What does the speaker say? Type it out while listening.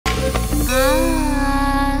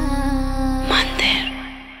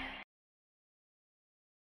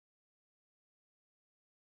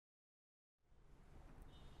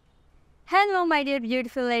Hello, my dear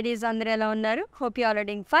beautiful ladies. Andru ela unnaru? Hope you all are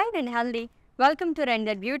doing fine and healthy. Welcome to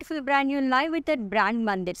Render Beautiful brand new live with that brand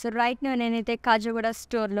Mandir. So right now నేనైతే కాజగూడ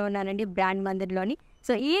స్టోర్లో ఉన్నానండి, brand మందిర్లోని.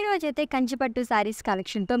 So ఈ రోజు అయితే కంచి పట్టు సారీస్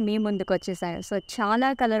కలెక్షన్తో మీ ముందుకు వచ్చేసాను. So చాలా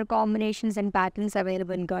కలర్ కాంబినేషన్స్ అండ్ ప్యాటర్న్స్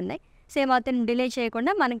అవైలబుల్గా ఉన్నాయి. సో ఏమాత్రం డిలే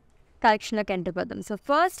చేయకుండా మనం కలెక్షన్లోకి ఎంటర్ పోదాం. సో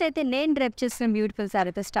ఫస్ట్ అయితే నేను డ్రెప్ చేసిన బ్యూటిఫుల్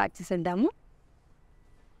సారీతో స్టార్ట్ చేసేద్దాము.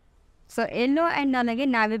 సో ఎల్లో అండ్ అలాగే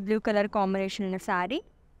నావీ బ్లూ కలర్ కాంబినేషన్ ఉన్న సారీ.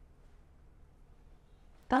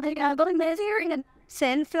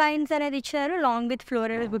 సెల్ఫ్ లైన్స్ అనేది ఇచ్చారు, long with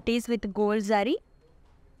floral buttis with gold zari.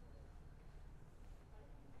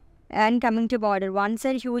 And coming to border, one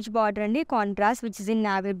side huge border అండి, contrast which is in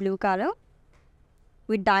navy blue colour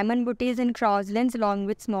with diamond buttis and cross lines long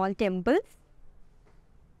with small temples.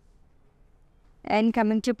 And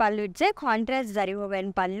coming to పల్లు, it's a contrast zari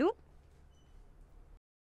oven పల్లు.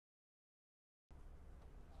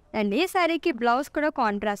 And ఈ సారీకి blouse కూడా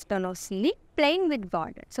కాంట్రాస్ట్లోనే వస్తుంది, plain with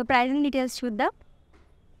border. So pricing details చూద్దాం.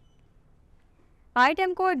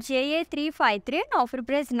 Item code JA353 and offer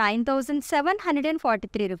price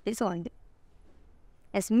 9,743 rupees ఉంది.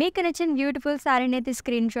 Yes, మీకు నచ్చిన బ్యూటిఫుల్ సారీని అయితే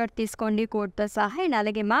స్క్రీన్ షాట్ తీసుకోండి కోడ్తో సహా. అండ్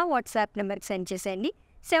అలాగే మా వాట్సాప్ నెంబర్కి సెండ్ చేసేయండి.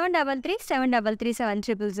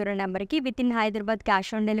 7337337000 నెంబర్కి. With in Hyderabad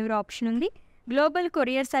cash on delivery option ఉంది. గ్లోబల్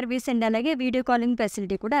కొరియర్ సర్వీస్ అండ్ అలాగే వీడియో కాలింగ్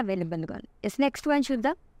ఫెసిలిటీ కూడా అవైలబుల్గా ఉంది. ఎస్, నెక్స్ట్ వన్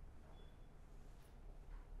చూద్దాం.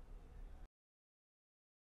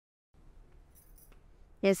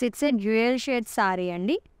 Yes, it's a dual shade sorry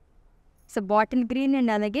అండి. సో బాటిల్ గ్రీన్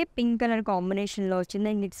అండ్ అలాగే పింక్ కలర్ కాంబినేషన్లో వచ్చింది.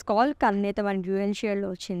 And it's call కల్నేత one dual షేడ్లో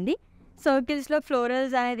వచ్చింది. సర్కిల్స్లో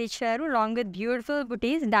ఫ్లోరల్స్ అనేది ఇచ్చారు, long with beautiful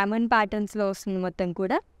buttis diamond ప్యాటర్న్స్లో వస్తుంది మొత్తం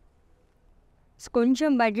కూడా.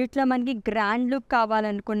 కొంచెం బడ్జెట్లో మనకి గ్రాండ్ లుక్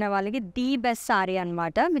కావాలనుకున్న వాళ్ళకి ది బెస్ట్ సారీ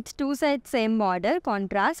అనమాట. With two side same border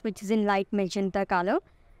contrast which is in light magenta colour.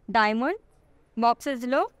 Diamond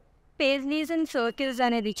బాక్సెస్లో paisleys and circles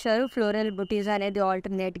అనేది ఇచ్చారు, ఫ్లోరల్ బుటీస్ అనేది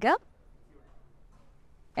ఆల్టర్నేట్గా.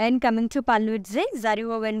 అండ్ కమింగ్ టు పల్లు, ఇట్స్ ఏ జరీ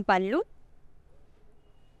ఓవెన్ పల్లు.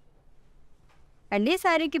 అండ్ ఈ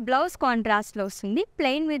సారీకి బ్లౌజ్ కాంట్రాస్ట్లో వస్తుంది,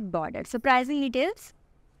 plain with border. So pricing details.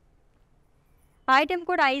 Item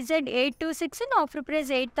code IZ826 and offer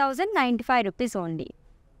price 8,095 rupees only.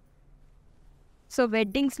 So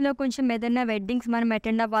వెడ్డింగ్స్లో కొంచెం ఏదైనా వెడ్డింగ్స్ మనం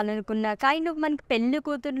అటెండ్ అవ్వాలనుకున్న కైండ్ ఆఫ్ మనకి పెళ్లి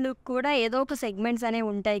కూతురు లుక్ కూడా ఏదో ఒక సెగ్మెంట్స్ అనేవి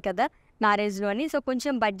ఉంటాయి కదా మ్యారేజ్లోని. సో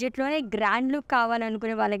కొంచెం బడ్జెట్లోనే గ్రాండ్ లుక్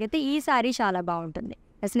కావాలనుకునే వాళ్ళకైతే ఈ సారీ చాలా బాగుంటుంది.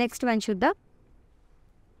 ఎస్, నెక్స్ట్ వన్ చూద్దాం.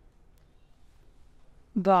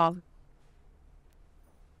 Wow,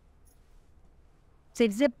 so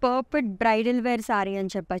it's a perfect bridal wear sorry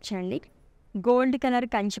అని చెప్పచ్చండి. గోల్డ్ కలర్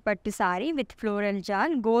కంచి పట్టు సారీ విత్ ఫ్లోరల్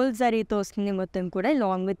జాల్, గోల్డ్ జరీతో వస్తుంది మొత్తం కూడా,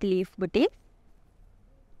 long with leaf buti.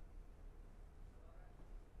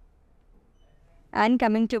 And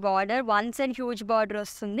coming to border, one side huge border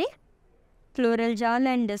వస్తుంది, ఫ్లోరల్ జాల్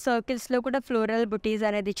అండ్ సర్కిల్స్లో కూడా ఫ్లోరల్ బుటీస్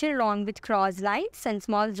అనేది ఇచ్చి long with cross lines and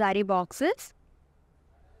small zari boxes.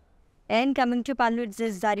 And coming to పల్లు, ఇట్స్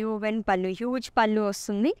దిస్ జరీ ఓవెన్ పల్లు, హ్యూజ్ పల్లు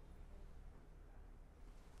వస్తుంది.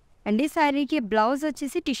 అండ్ ఈ శారీకి బ్లౌజ్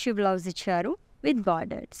వచ్చేసి టిష్యూ బ్లౌజ్ ఇచ్చారు with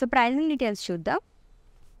border. So pricing details చూద్దాం.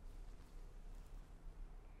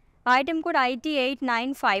 Item code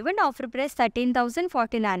IT895 and offer price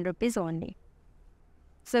 13,049 rupees only.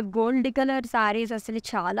 So gold colour saris అసలు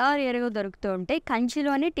చాలా రేర్గా దొరుకుతూ ఉంటాయి.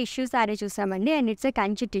 కంచిలోనే టిష్యూ శారీ చూసామండి, and it's a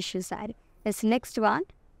Kanchi tissue sari. Yes, next one.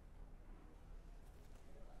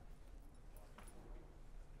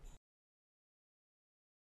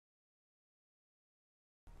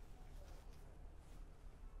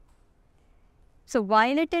 So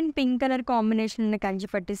violet and pink colour combination ఉన్న కంచి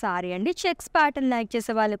పట్టు సారీ అండి. చెక్స్ ప్యాటర్న్ లైక్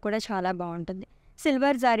చేసే వాళ్ళకి కూడా చాలా బాగుంటుంది.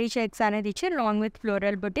 సిల్వర్ జరీ చెక్స్ అనేది ఇచ్చి long with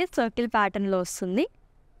floral buti circle ప్యాటర్న్లో వస్తుంది.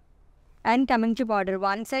 And coming to border,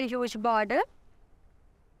 one side huge border,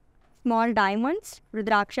 small diamonds,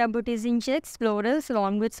 rudraksha buttis in checks, florals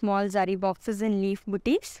long with small zari boxes in leaf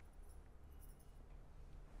buttis.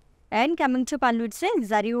 And coming to పల్లు, it's a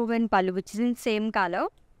zari oven పల్లు which is in same colour.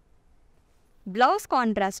 Blouse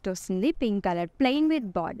contrast వస్తుంది, pink colour, plain with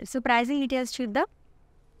border. So pricing details చూద్దాం.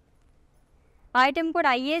 Item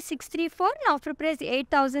code IA634 and offer price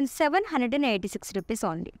 8,786 rupees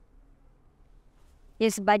only.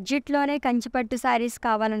 Yes, బడ్జెట్లోనే కంచిపట్టు శారీస్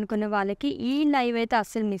కావాలనుకున్న వాళ్ళకి ఈ live అయితే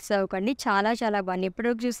అస్సలు మిస్ అవ్వకండి. చాలా చాలా బాగుంది.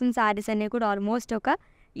 ఎప్పటివరకు చూసిన శారీస్ అనేవి కూడా ఆల్మోస్ట్ ఒక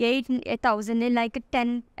 8,000 లైక్ 10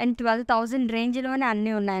 and 12,000 రేంజ్లోనే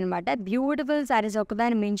అన్నీ ఉన్నాయన్నమాట. బ్యూటిఫుల్ శారీస్,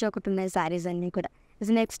 ఒకదాని మించి ఒకటి ఉన్నాయి శారీస్ అన్నీ కూడా.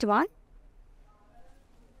 Is next one.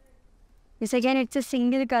 Is again it's a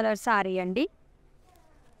single colour sorry అండి.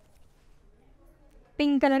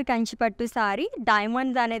 పింక్ కలర్ కంచి పట్టు సారీ,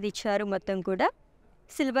 డైమండ్స్ అనేది ఇచ్చారు మొత్తం కూడా.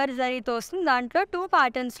 సిల్వర్ జరీతో వస్తుంది. దాంట్లో 2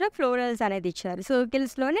 ప్యాటర్న్స్లో ఫ్లోరల్స్ అనేది ఇచ్చారు.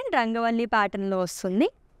 సర్కిల్స్లోనే రంగవల్లి ప్యాటర్న్లో వస్తుంది.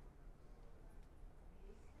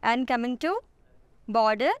 And coming to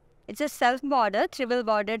border, it's a self border, triple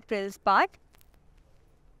border frills part.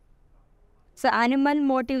 So animal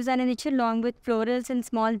motifs అనేది ఇచ్చారు long with florals and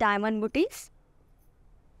small diamond buttis.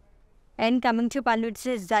 And coming to పళ్ళు,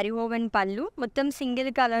 ఇట్స్ జరీ ఓవెన్ పళ్ళు. మొత్తం సింగిల్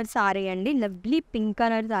కలర్ సారీ అండి, lovely pink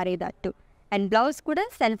colour sorry that. And blouse కూడా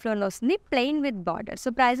సెల్ఫ్లోనే వస్తుంది, plain with border. So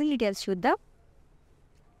pricing details చూద్దాం.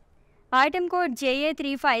 Item code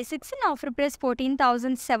JA356 and offer price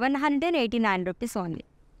 14,789 rupees only.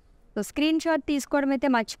 So screen shot తీసుకోవడం అయితే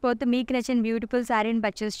మర్చిపోతే మీకు నచ్చిన బ్యూటిఫుల్ శారీని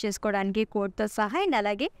పర్చేస్ చేసుకోవడానికి కోడ్తో సహా. అండ్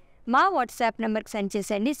అలాగే మా వాట్సాప్ నెంబర్కి సెండ్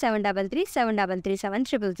చేసేయండి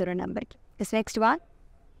 7337337000 నెంబర్కి. నెక్స్ట్ వన్,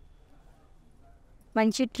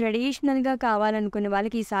 మంచి ట్రెడిషనల్గా కావాలనుకునే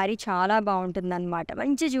వాళ్ళకి ఈ సారీ చాలా బాగుంటుంది అనమాట.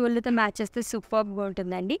 మంచి జ్యువెలరీతో మ్యాచ్ చేస్తే సూపర్గా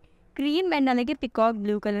ఉంటుందండి. క్రీమ్ అండ్ అలాగే పికాక్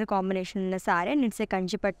బ్లూ కలర్ కాంబినేషన్ ఉన్న sorry. And it's a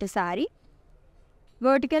Kanchi పట్టు సారీ.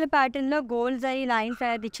 వర్టికల్ ప్యాటర్న్లో గోల్డ్ జరీ లైన్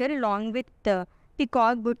ఫ్లవర్ ఇచ్చారు long with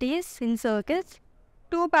peacock buttis in circles.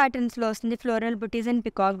 2 ప్యాటర్న్స్లో వస్తుంది, ఫ్లోరల్ బుటీస్ అండ్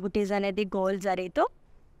పికాక్ బుటీస్ అనేది గోల్డ్ జరీతో.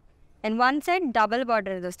 And one side double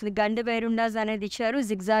border అనేది వస్తుంది, గండు వేరుండాస్ అనేది ఇచ్చారు,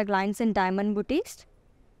 zigzag lines and diamond buttis.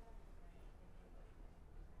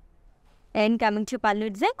 And coming to పళ్ళు,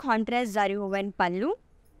 it's a contrast zari oven పళ్ళు,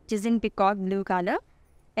 which is in peacock blue colour.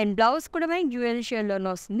 And blouse కూడా మనకి డ్యూయల్ షేడ్లోనే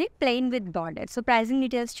వస్తుంది, plain with border. So pricing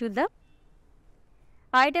details చూద్దాం.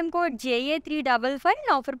 Item code JA355 and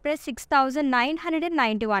offer price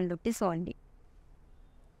 6,991 rupees only.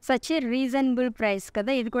 Such a reasonable price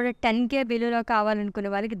కదా. ఇది కూడా 10K బిలోలో కావాలనుకునే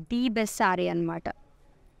వాళ్ళకి ది బెస్ట్ సారీ అనమాట.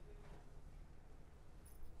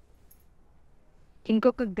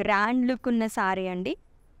 ఇంకొక గ్రాండ్ లుక్ ఉన్న సారీ అండి,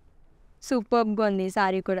 సూపర్గా ఉంది ఈ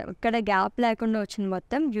సారీ కూడా. ఇక్కడ గ్యాప్ లేకుండా వచ్చింది,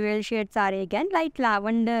 మొత్తం dual shade sorry. Again light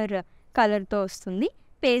lavender కలర్తో వస్తుంది,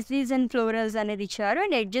 పేస్ట్రీస్ అండ్ ఫ్లోరల్స్ అనేది ఇచ్చారు.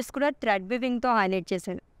 అండ్ ఎడ్జెస్ కూడా థ్రెడ్ వివింగ్తో హైలైట్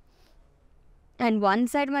చేశారు. అండ్ వన్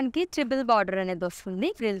సైడ్ మనకి ట్రిపుల్ బార్డర్ అనేది వస్తుంది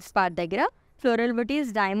ఫ్రిల్స్ పార్ట్ దగ్గర. Floral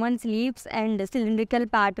buttis, diamonds, leaves and cylindrical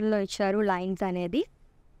ప్యాటర్న్లో ఇచ్చారు లైన్స్ అనేది.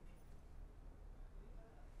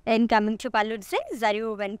 అండ్ కమింగ్ టు పళ్ళు, ఇట్స్ ఏ జరీ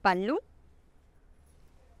ఓవెన్ పళ్ళు.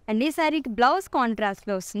 అండ్ ఈ సారీకి బ్లౌజ్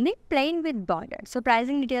కాంట్రాస్ట్లో వస్తుంది, plain with border. So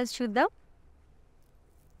pricing details చూద్దాం.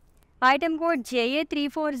 Item code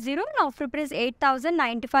JA340 and offer price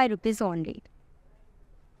 8,095 rupees only.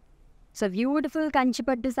 So beautiful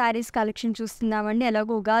Kanchipattu saris collection చూస్తున్నామండి.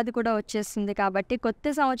 ఎలాగో ఉగాది కూడా వచ్చేస్తుంది కాబట్టి కొత్త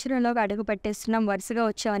సంవత్సరంలోకి అడుగు పెట్టేస్తున్నాం. వరుసగా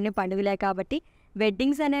వచ్చేవన్నీ పండుగలే కాబట్టి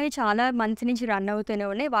వెడ్డింగ్స్ అనేవి చాలా మంత్స్ నుంచి రన్ అవుతూనే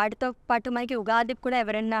ఉన్నాయి. వాటితో పాటు మనకి ఉగాదికి కూడా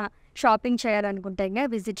ఎవరైనా షాపింగ్ చేయాలనుకుంటే ఇంకా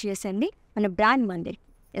విజిట్ చేసేయండి మన బ్రాండ్ మందిర్.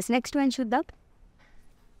 నెక్స్ట్ వన్ చూద్దాం.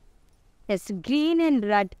 గ్రీన్ అండ్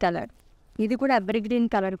రెడ్ కలర్, ఇది కూడా ever green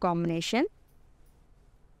colour combination.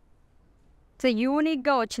 So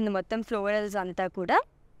యూనిక్గా వచ్చింది, మొత్తం ఫ్లోరల్స్ అంతా కూడా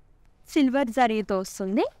సిల్వర్ జరీతో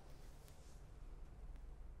వస్తుంది.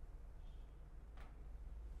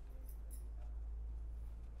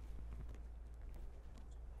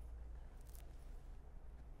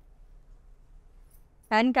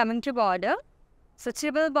 And coming to border, so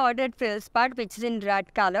triple border frills part which is in red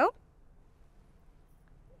colour,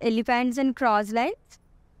 elephants and cross lines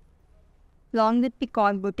along with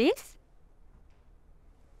peacock booties.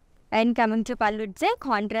 And coming to pallu, it's a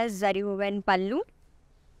contrast zari woven pallu.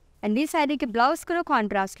 And this saree ki blouse kuda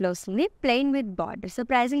contrast lo vastundi, plain with border. So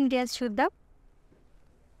pricing details chuddam.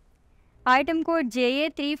 Item code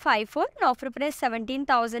JA354 and offer price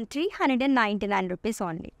 17,399 rupees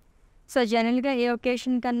only. So జనరల్గా ఏ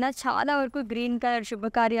occasion కన్నా చాలా వరకు green colour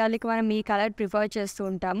శుభకార్యాలకి మనం ఈ colour prefer చేస్తూ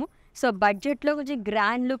ఉంటాము. So బడ్జెట్లో కొంచెం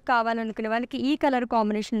గ్రాండ్ లుక్ కావాలనుకునే వాళ్ళకి ఈ కలర్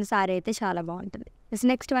కాంబినేషన్ సారీ అయితే చాలా బాగుంటుంది.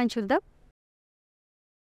 నెక్స్ట్ వన్ చూద్దాం.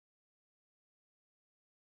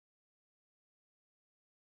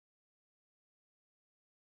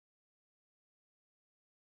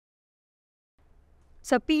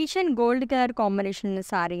 So peach and gold colour combination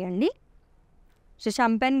sorry అండి. సో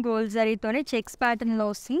షంపెన్ గోల్డ్ జరీతోనే చెక్స్ ప్యాటర్న్లో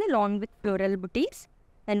వస్తుంది, long with floral buttis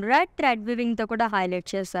and red thread వివింగ్తో కూడా హైలైట్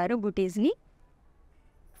చేశారు బుటీస్ని.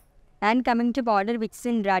 And coming to border which is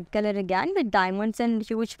in red colour again with diamonds and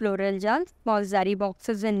huge floral జాల్, small zari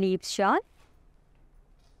boxes and leaves shawl.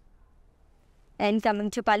 And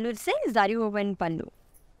coming to పళ్ళు, it's zari oven పళ్ళు.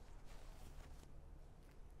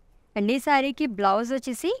 And ఈ సారీకి blouse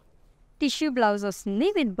వచ్చేసి tissue blouse వస్తుంది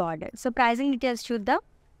with border. So pricing details చూద్దాం.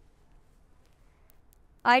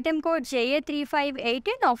 Item code JA358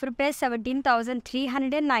 and offer price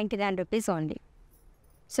 17,399 rupees only.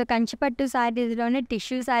 So Kanchi పట్టు శారీస్లోనే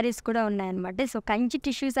tissue saris కూడా ఉన్నాయన్నమాట. సో కంచి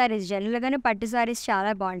టిష్యూ శారీస్ జనరల్గానే పట్టు శారీస్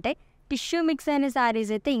చాలా బాగుంటాయి, టిష్యూ మిక్స్ అయిన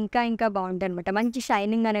శారీస్ అయితే ఇంకా బాగుంటాయి అనమాట. మంచి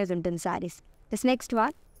షైనింగ్ అనేది ఉంటుంది saris. This next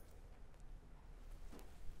one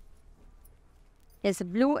yes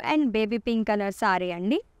blue and baby pink colour sorry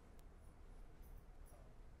అండి.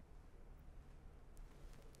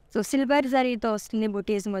 సో సిల్వర్ జరీతో వస్తుంది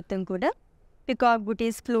బుటీస్ మొత్తం కూడా. పికాక్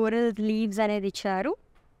బుటీస్, ఫ్లోరల్ లీవ్స్ అనేది ఇచ్చారు.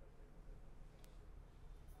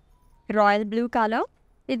 Royal blue colour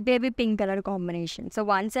with baby pink colour combination. So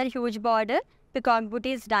one side huge border, peacock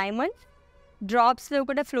buttis, diamond డ్రాప్స్లో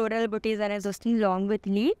కూడా floral బుటీస్ అనేది వస్తుంది long with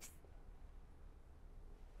leaves.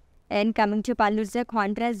 And coming to పల్లు is the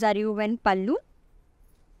contrast zari when పల్లు.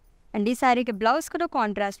 అండ్ ఈ సారీకి blouse కూడా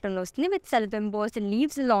కాంట్రాస్ట్లో వస్తుంది with self embossed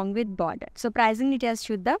leaves long with border. So pricing details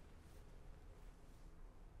చూద్దాం.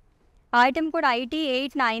 Item code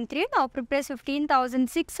IT893 and offer price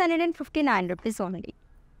 15,659 rupees only.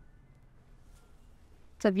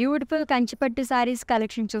 So beautiful Kanchipattu saris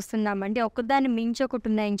collection చూస్తున్నామండి. ఒక్కదాన్ని మించి ఒకటి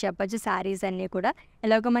ఉన్నాయని చెప్పచ్చు సారీస్ అన్నీ కూడా.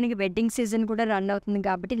 ఎలాగో మనకి వెడ్డింగ్ సీజన్ కూడా రన్ అవుతుంది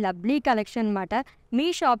కాబట్టి లవ్లీ కలెక్షన్ అనమాట. మీ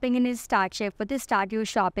షాపింగ్ అనేది స్టార్ట్ చేయకపోతే start your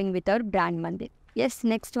shopping with our brand Mandir. Yes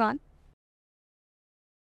next one.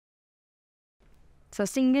 So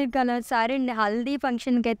single colour sorry and haldi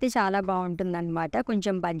ఫంక్షన్కి అయితే చాలా బాగుంటుంది అనమాట,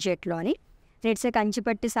 కొంచెం బడ్జెట్లోని. It's a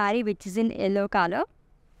Kanchipattu sorry which is in yellow colour.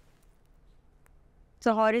 So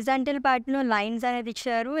horizontal పార్ట్లో లైన్స్ అనేది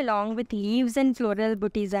ఇచ్చారు along with leaves and floral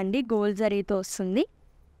బుటీస్ అండి. గోల్డ్ జరీతో వస్తుంది.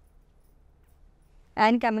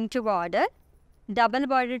 And coming to border, double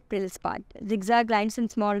bordered ప్రిల్స్ part, zigzag lines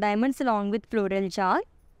and small diamonds along with floral jar.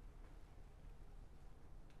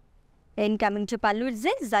 And coming to పల్లు it's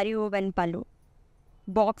a zari oven పల్లు.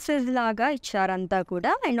 Boxes లాగా ఇచ్చారంతా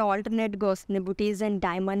కూడా అండ్ ఆల్టర్నేట్గా వస్తుంది బుటీస్ అండ్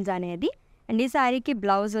డైమండ్స్ అనేది. అండ్ ఈ శారీకి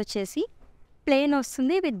బ్లౌజ్ వచ్చేసి ప్లెయిన్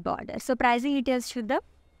వస్తుంది with border. So pricing details చూద్దాం.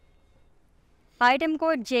 Item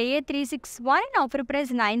code JA361 and offer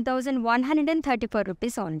price 9,134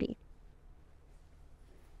 rupees only.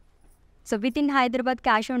 So with in Hyderabad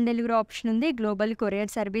cash on delivery option ఉంది, గ్లోబల్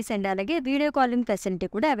కొరియర్ సర్వీస్ అండ్ అలాగే వీడియో కాలింగ్ ఫెసిలిటీ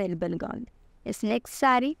కూడా అవైలబుల్గా ఉంది. Yes next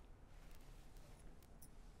sari.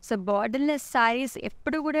 So borderless saris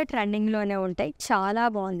ఎప్పుడు కూడా ట్రెండింగ్లోనే ఉంటాయి. చాలా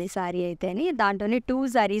బాగుంది శారీ అయితే అని. దాంట్లోనే 2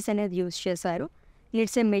 జరీస్ అనేది యూజ్ చేశారు.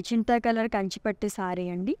 ఇట్స్ ఏ మెజెంటా కలర్ కంచిపట్టు శారీ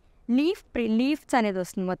అండి. లీఫ్స్ అనేది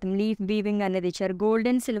వస్తుంది, మొత్తం లీఫ్ వీవింగ్ అనేది ఇచ్చారు. గోల్డ్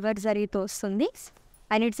అండ్ సిల్వర్ జరీతో వస్తుంది.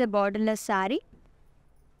 And it's a borderless sari.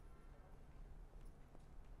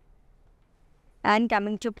 And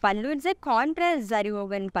coming to పల్లు it's a contrast zari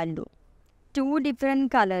oven పల్లు. 2 డిఫరెంట్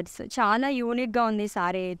కలర్స్, చాలా యూనిక్గా ఉంది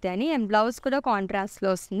సారీ అయితే అని. అండ్ బ్లౌజ్ కూడా కాంట్రాస్ట్లో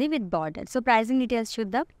వస్తుంది with border. So pricing details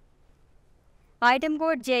చూద్దాం. Item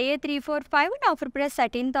code JA345 and offer price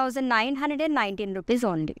 13,919 rupees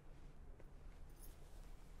only.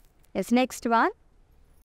 Yes next one.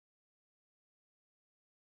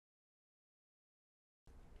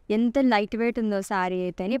 ఎంత లైట్ వెయిట్ ఉందో సారీ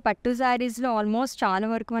అయితే అని. పట్టు శారీస్లో ఆల్మోస్ట్ చాలా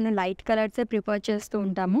వరకు మనం లైట్ కలర్సే ప్రిఫర్ చేస్తూ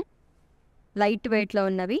ఉంటాము, లైట్ వెయిట్లో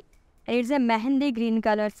ఉన్నవి. It's a mehndi green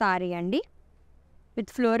colour sorry అండి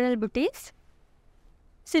విత్ ఫ్లోరల్ బుటీస్,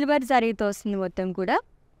 సిల్వర్ జరీతో వస్తుంది మొత్తం కూడా.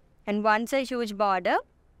 And one side huge border,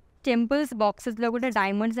 temples బాక్సెస్లో కూడా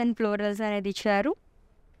డైమండ్స్ అండ్ ఫ్లోరల్స్ అనేది ఇచ్చారు.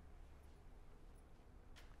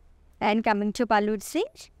 అండ్ కమింగ్ టు పల్లు ఇట్స్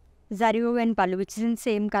జరీ అండ్ పల్లు which is in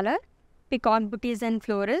same colour, peacock buttis and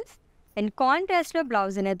florals. And కాంట్రాస్ట్లో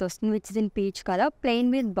బ్లౌజ్ అనేది వస్తుంది which is in peach colour,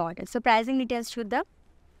 plain with border. So pricing details చూద్దాం.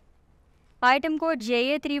 Item code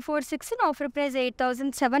JA346 and offer price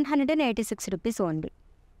 8,786 rupees only.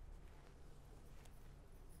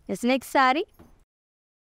 Yes, next saree.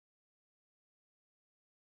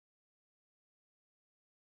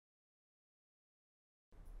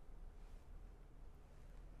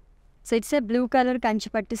 So it's a blue color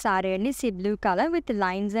Kanchipattu saree and sea blue color with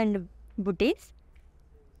lines and booties.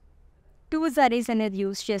 2 sarees అనేది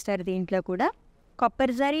use చేస్తారు దీంట్లో కూడా.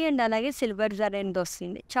 Copper zari and అలాగే silver zari అనేది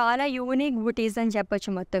వస్తుంది. చాలా unique బుటీస్ అని చెప్పొచ్చు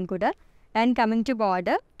మొత్తం కూడా. And coming to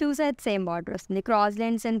border, 2 sides same border వస్తుంది. Cross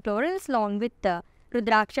lines and florals long with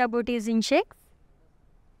rudraksha booties in Sheikh.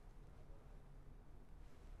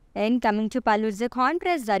 And coming to pallus,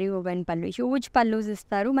 contrast zari oven పళ్ళు, హ్యూజ్ పల్లూస్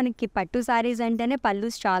ఇస్తారు. మనకి పట్టు సారీస్ అంటేనే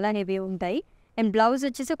పల్లూస్ చాలా హెవీ ఉంటాయి. అండ్ బ్లౌజ్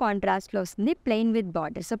వచ్చేసి కాంట్రాస్ట్లో వస్తుంది, plain with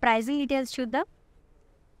border. So pricing details చూద్దాం.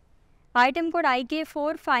 Item code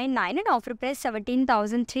IK459 and offer price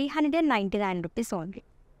 17,399 rupees only.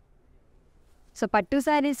 So పట్టు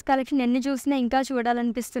శారీస్ కలెక్షన్ ఎన్ని చూసినా ఇంకా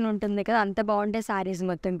చూడాలనిపిస్తూ ఉంటుంది కదా, అంత బాగుంటాయి శారీస్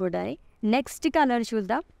మొత్తం కూడా. నెక్స్ట్ కలర్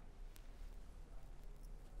చూద్దాం.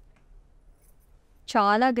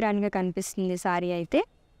 చాలా గ్రాండ్గా కనిపిస్తుంది శారీ అయితే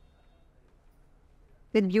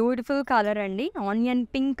విత్ బ్యూటిఫుల్ కలర్ అండి. ఆనియన్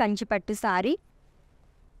పింక్ కంచిపట్టు శారీ.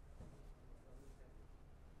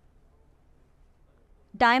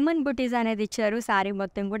 డైమండ్ బుటీస్ అనేది ఇచ్చారు శారీ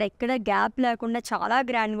మొత్తం కూడా, ఎక్కడ గ్యాప్ లేకుండా చాలా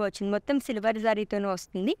గ్రాండ్గా వచ్చింది. మొత్తం సిల్వర్ జరీతోనే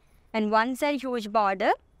వస్తుంది. and one side huge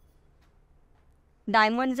border,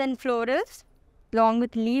 diamonds and florals along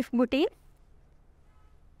with leaf booty.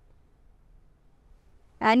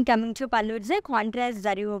 And coming to pallu, it's a contrast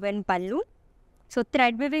zari woven pallu. So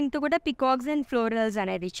thread weaving to kuda peacocks and florals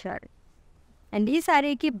anedi icharu. And this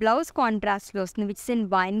saree ki blouse contrast lo vastundi, which is in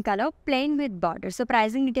wine color, plain with border. So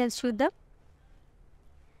pricing details chuddam.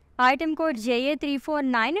 Item code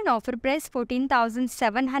JA349 and offer price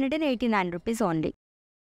 14,789 rupees only.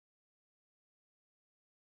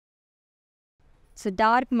 So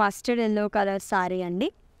dark mustard yellow color saree andi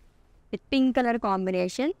with pink color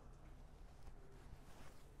combination.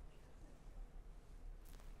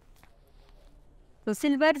 So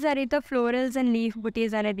silver zari to florals and leaf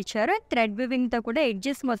booties anedi icharu. Thread weaving to kuda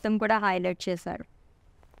edges mottam kuda highlight chesaru.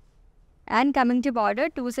 And coming to border,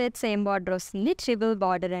 two sides same border vastundi, triple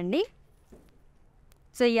border andi.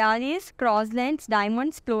 So yarn is cross lines,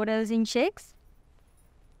 diamonds, florals in checks.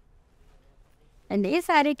 And this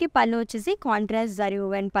saree ki pallu vachesi contrast zari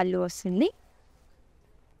woven pallu vastundi.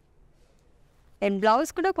 And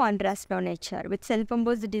blouse kuda contrast lone icharu with self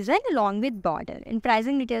embossed design along with border. And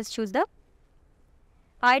pricing details choose the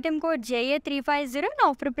item code JA350 and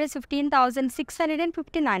offer price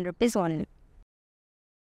 15,659 rupees only.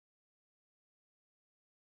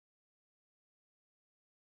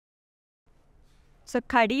 So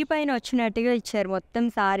khadi paina vachinattuga icharu mottam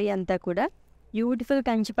saree anta kuda beautiful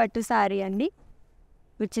Kanchi Pattu Saree andi,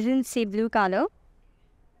 which is in sea blue color,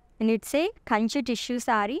 and it's a Kanchi tissue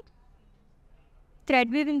saree.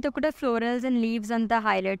 Thread weaving to kuda florals and leaves anta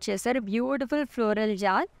highlight chesaru. Beautiful floral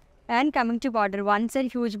jar. And coming to border, one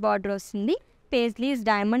side huge border vastundi, paisleys,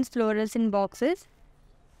 diamonds, florals in boxes.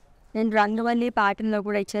 And rangavalli pattern lo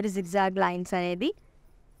kuda icharu zigzag lines anedi.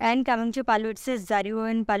 And coming to pallu, it says zari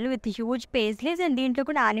woven pallu with huge paisleys and deentlo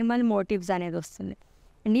kuda animal motifs anedi vastundi.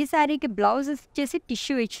 And ee saree ki blouse vachesi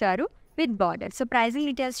tissue icharu with border. So pricing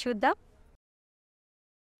details chuddam.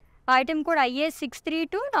 Item code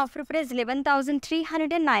IA632 and offer price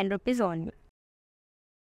 11,309 rupees only.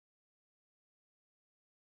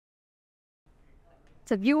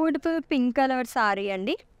 It's a beautiful pink color saree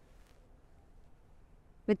andi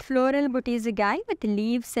with floral booties again with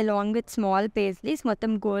leaves along with small paisleys.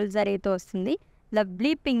 Mottam gold zari tho vastundi.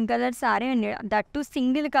 Lovely pink color saree and that too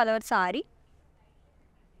single color saree.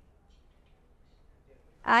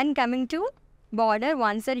 And coming to border,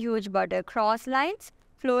 one side huge border, cross lines,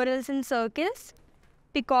 florals and circles,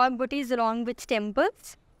 peacock booties along with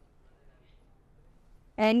temples.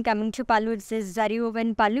 And coming to pallu, it says zari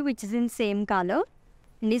woven pallu, which is in same color.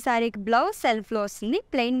 And this saree blouse self lo vastundi,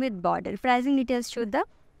 plain with border. Pricing details chuddam.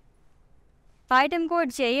 Item code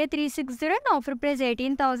JA360 and offer price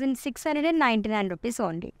 18,699 rupees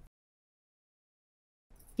only.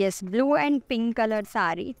 Yes, blue and pink color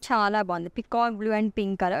saree chala bagundi. Peacock blue and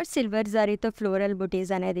pink color, silver zari to floral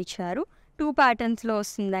booties anedi icharu. Two patterns lo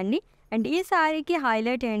vastundandi. And ee saree ki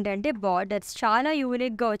highlight entante borders chala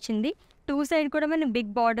unique ga vachindi. Two side kuda mana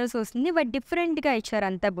big borders vastundi, but different ga icharu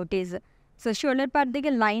anta booties. So shoulder part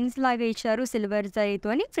దగ్గర lines లాగా ఇచ్చారు silver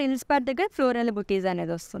జరీతోని, frills part దగ్గర floral బుటీస్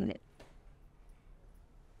అనేది వస్తుంది.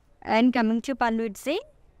 And coming to పళ్ళు, it's a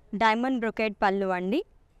diamond brocade పళ్ళు అండి.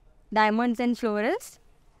 Diamonds and florals,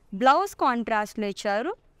 blouse కాంట్రాస్ట్లో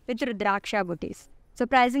ఇచ్చారు with rudraksha buttis. So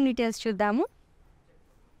pricing details చూద్దాము.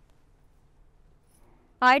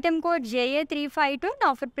 Item code JA352 and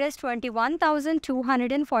offer price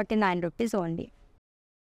 21,249 rupees only.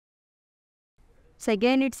 So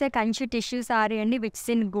again, it's a Kanchi tissue saree and which is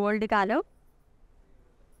in gold color.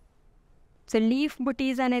 So leaf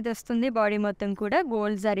booties అనేది వస్తుంది, body మొత్తం కూడా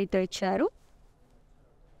gold జరీతో ఇచ్చారు.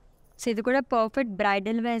 So ఇది కూడా perfect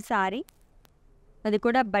bridal wear sorry, అది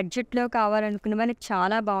కూడా బడ్జెట్లో కావాలనుకునే వాళ్ళకి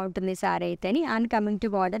చాలా బాగుంటుంది sorry అయితేని. And coming to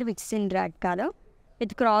border which is in red colour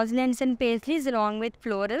with cross lines and paisleys along with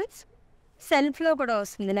florals. సెల్ఫ్లో కూడా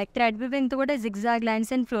వస్తుంది, లైక్ థ్రెడ్ వివింగ్తో కూడా జిగ్జాగ్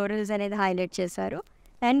లైన్స్ అండ్ ఫ్లోరల్స్ అనేది హైలైట్ చేశారు.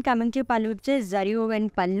 అండ్ కమింగ్ టు పళ్ళు వచ్చేసి జరీ ఓవెన్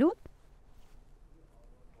పళ్ళు.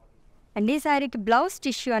 అండ్ ఈ శారీకి బ్లౌజ్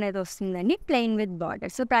టిష్యూ అనేది వస్తుందండి, plain with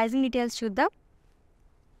border. So pricing details చూద్దాం.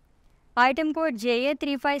 Item code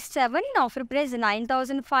JA357, offer price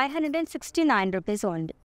 9,569 rupees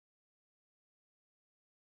only.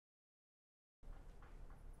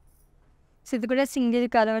 So ఇది కూడా సింగిల్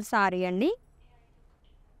కలర్ సారీ అండి.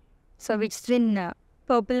 So which in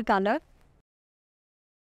purple colour.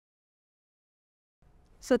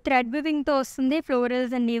 So thread వివింగ్తో వస్తుంది,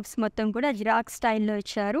 ఫ్లోరల్స్ అండ్ లీవ్స్ మొత్తం కూడా జిరాక్స్ స్టైల్లో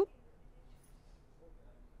ఇచ్చారు.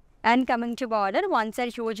 And coming to border, one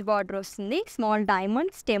side huge border వస్తుంది, small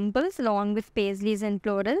diamonds, temples long with paisleys and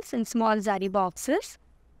florals and small zari boxes.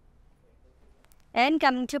 And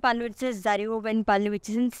coming to పళ్ళు వచ్చేసి zari oven పళ్ళు which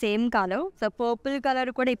is in same colour. So purple colour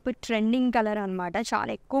కూడా ఇప్పుడు trending colour అనమాట,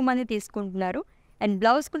 చాలా ఎక్కువ మంది తీసుకుంటున్నారు. అండ్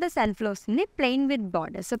బ్లౌజ్ కూడా సెల్ఫ్లో వస్తుంది plain with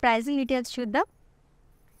border. So pricing details చూద్దాం.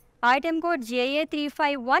 Item code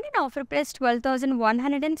JA351 and offer price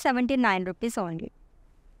 12,179 rupees only.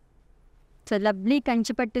 So lovely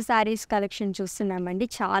Kanchipattu saris collection చూస్తున్నామండి,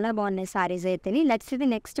 చాలా బాగున్నాయి శారీస్ అయితేని. లెట్స్ ఇది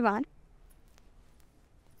నెక్స్ట్ వన్.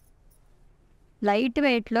 లైట్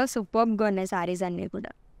వెయిట్లో సూపర్గా ఉన్నాయి శారీస్ అన్నీ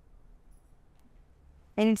కూడా.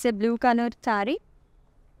 And it's a blue colour sari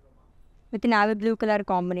with navy blue colour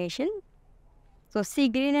combination. So sea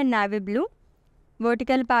green and navy blue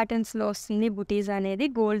vertical ప్యాటర్న్స్లో వస్తుంది. బుటీస్ అనేది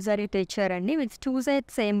గోల్డ్ జరీతో ఇచ్చారండి with 2 sides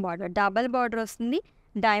same border, double border వస్తుంది.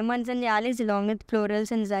 Diamonds and allies along with florals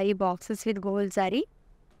and zari boxes with gold zari.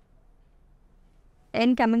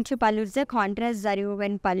 And coming to pallu is a contrast zari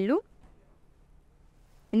woven pallu.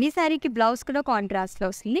 ఈ సారీకి blouse కూడా కాంట్రాస్ట్లో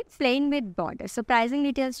వస్తుంది plain with border. So pricing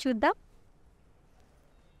details చూద్దాం.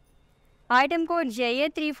 Item code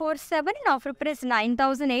JA347 and offer price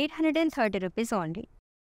 9,830 rupees only.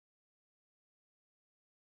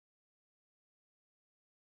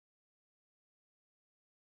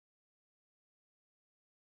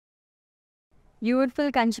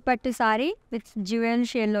 Beautiful Kanchipattu sorry with dual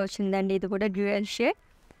షేడ్లో వచ్చిందండి. ఇది కూడా డ్యూయల్ షేడ్,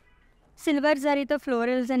 సిల్వర్ జరీతో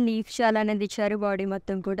ఫ్లోరల్స్ అండ్ లీఫ్ షాల్ అనేది ఇచ్చారు బాడీ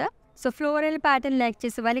మొత్తం కూడా. సో ఫ్లోరల్ ప్యాటర్న్ లైక్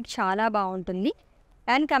చేసే వాళ్ళకి చాలా బాగుంటుంది.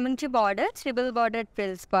 And coming to border, triple border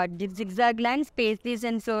trill spot, zigzag lines, paisleys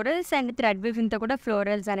and florals and thread వీవింగ్తో కూడా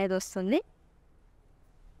ఫ్లోరల్స్ అనేది వస్తుంది.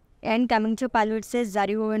 అండ్ కమింగ్ టు పళ్ళు ఇట్స్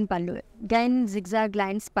జరీ ఓవెన్ పళ్ళు, గైన్ జిగ్జాగ్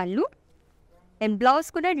లైన్స్ పళ్ళు. అండ్ బ్లౌజ్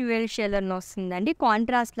కూడా డ్యూయల్ షేడ్లో వస్తుందండి,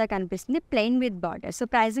 కాంట్రాస్ట్లా కనిపిస్తుంది plain with border. So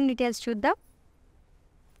pricing details చూద్దాం.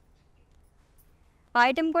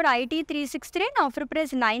 Item code IT363 and offer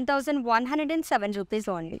price 9,107 rupees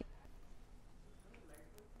only.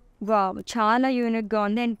 Wow, చాలా యూనిక్గా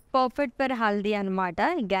ఉంది అండ్ పర్ఫెక్ట్ ఫర్ హల్దీ అనమాట.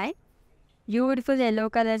 Guy beautiful yellow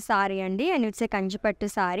colour sorry అండి. And it's a Kanchipattu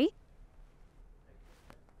sorry.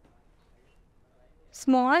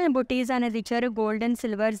 Small బుటీస్ అనేది ఇచ్చారు, గోల్డ్ అండ్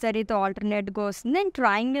సిల్వర్ జరీతో ఆల్టర్నేట్గా వస్తుంది. అండ్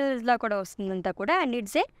ట్రయాంగిల్స్లో కూడా వస్తుంది అంతా కూడా. And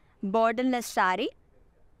it's a borderless sorry.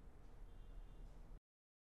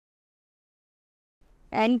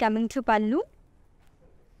 And coming to పళ్ళు,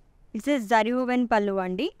 ఇట్స్ ఏ జరీ ఓవెన్ పళ్ళు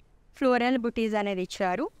అండి, ఫ్లోరల్ బుటీస్ అనేది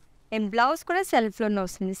ఇచ్చారు. అండ్ బ్లౌజ్ కూడా సెల్ఫ్లోనే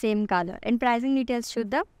వస్తుంది same colour. And pricing details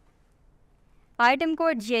చూద్దాం. Item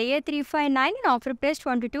code JA359 and offer price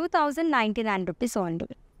 22,099 rupees only.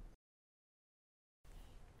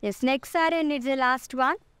 Yes, next sorry and it's the last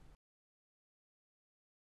one.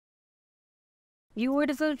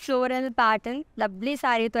 Beautiful floral pattern lovely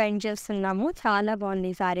శారీతో end చేస్తున్నాము, చాలా బాగుంది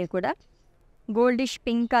ఈ శారీ కూడా. Goldish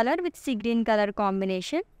pink colour with sea green colour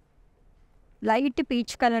combination, light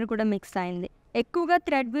peach colour కూడా mix అయింది. ఎక్కువగా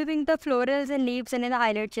thread వీవింగ్తో florals and leaves అనేది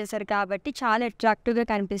హైలైట్ చేశారు కాబట్టి చాలా అట్రాక్టివ్గా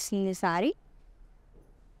కనిపిస్తుంది sorry.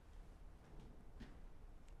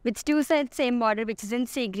 With 2 sides same border which is in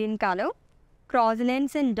sea green colour, cross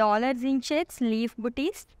lines and dollars in shades, leaf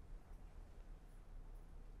buttis.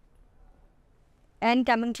 And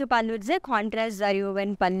coming to పళ్ళు it's a contrast zari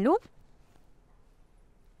oven పళ్ళు.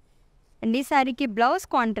 And ఈ శారీకి బ్లౌజ్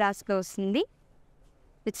కాంట్రాస్ట్లో వస్తుంది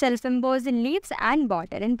with self emboss in leaves and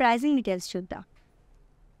border. And pricing details చూద్దాం.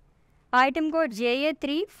 Item code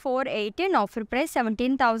JA348 and offer price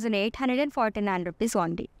 17,849 rupees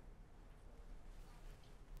only.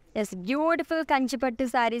 Yes, beautiful Kanchipattu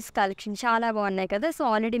saris collection చాలా బాగున్నాయి కదా. సో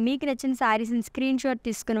ఆల్రెడీ మీకు నచ్చిన శారీస్ని స్క్రీన్ షాట్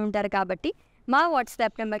తీసుకుని ఉంటారు కాబట్టి మా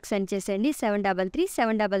వాట్సాప్ నెంబర్కి సెండ్ చేసేయండి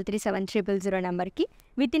 7337337000 నెంబర్కి.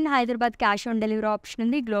 With in Hyderabad cash on delivery option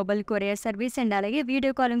ఉంది, గ్లోబల్ కొరియర్ సర్వీస్ అండ్ అలాగే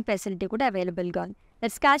వీడియో కాలింగ్ ఫెసిలిటీ కూడా అవైలబుల్గా ఉంది.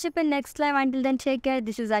 Let's catch up in next live. Until then take care.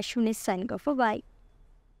 This is Ashwini signing off. Bye.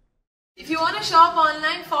 If you want to shop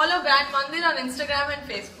online, follow brand Mandir on Instagram and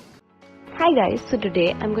Facebook. Hi guys, so today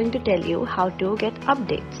I'm going to tell you how to get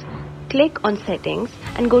updates. Click on settings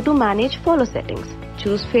and go to manage follow settings.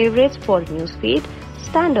 Choose favorites for newsfeed,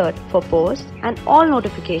 standard for posts and all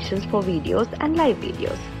notifications for videos and live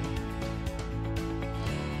videos.